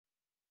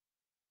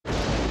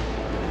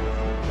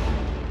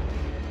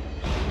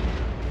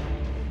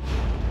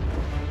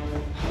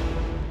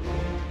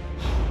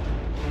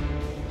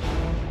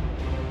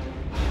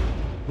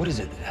What is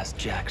it that has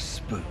Jack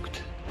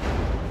spooked?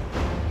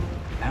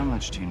 How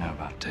much do you know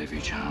about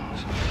Davy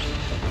Jones?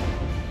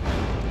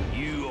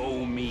 You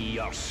owe me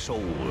your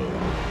soul.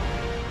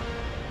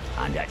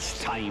 And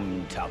it's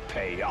time to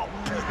pay up.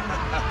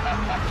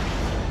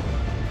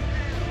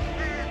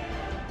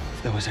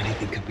 If there was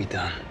anything could be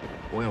done.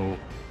 Well,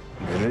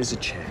 there is a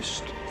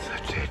chest.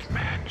 The dead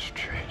man's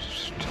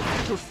chest.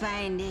 To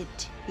find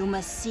it, you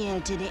must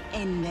sail to the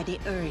end of the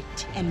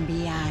earth and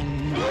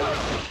beyond.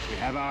 We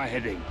have our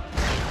heading.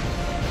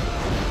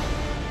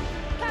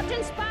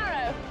 Captain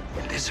Sparrow!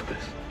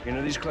 Elizabeth. You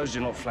know, these clothes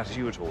do not flatter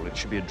you at all. It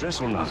should be a dress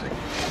or nothing.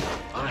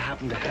 I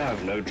happen to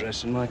have no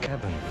dress in my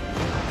cabin.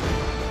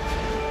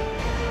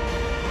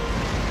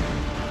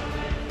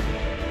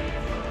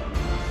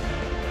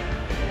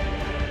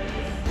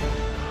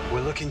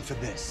 We're looking for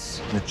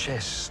this. The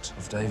chest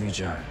of Davy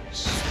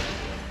Jones.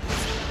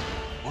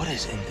 What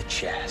is in the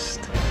chest?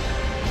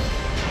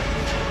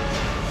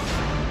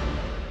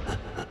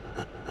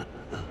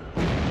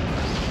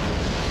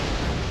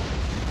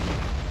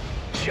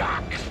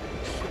 Jack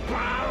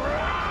Sparrow!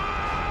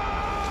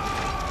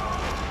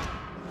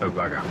 Oh,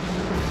 bugger.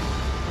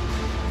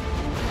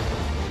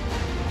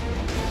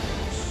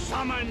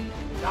 Summon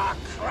the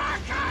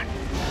Kraken!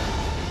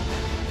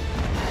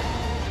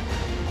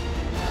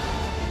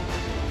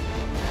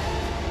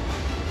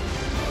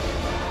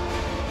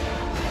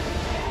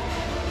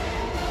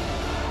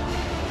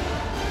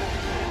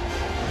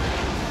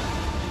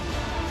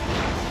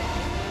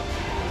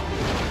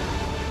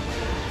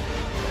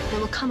 There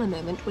will come a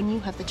moment when you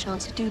have the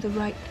chance to do the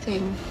right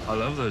thing. I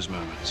love those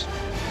moments.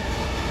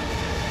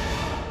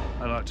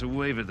 I like to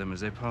wave at them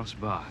as they pass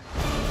by.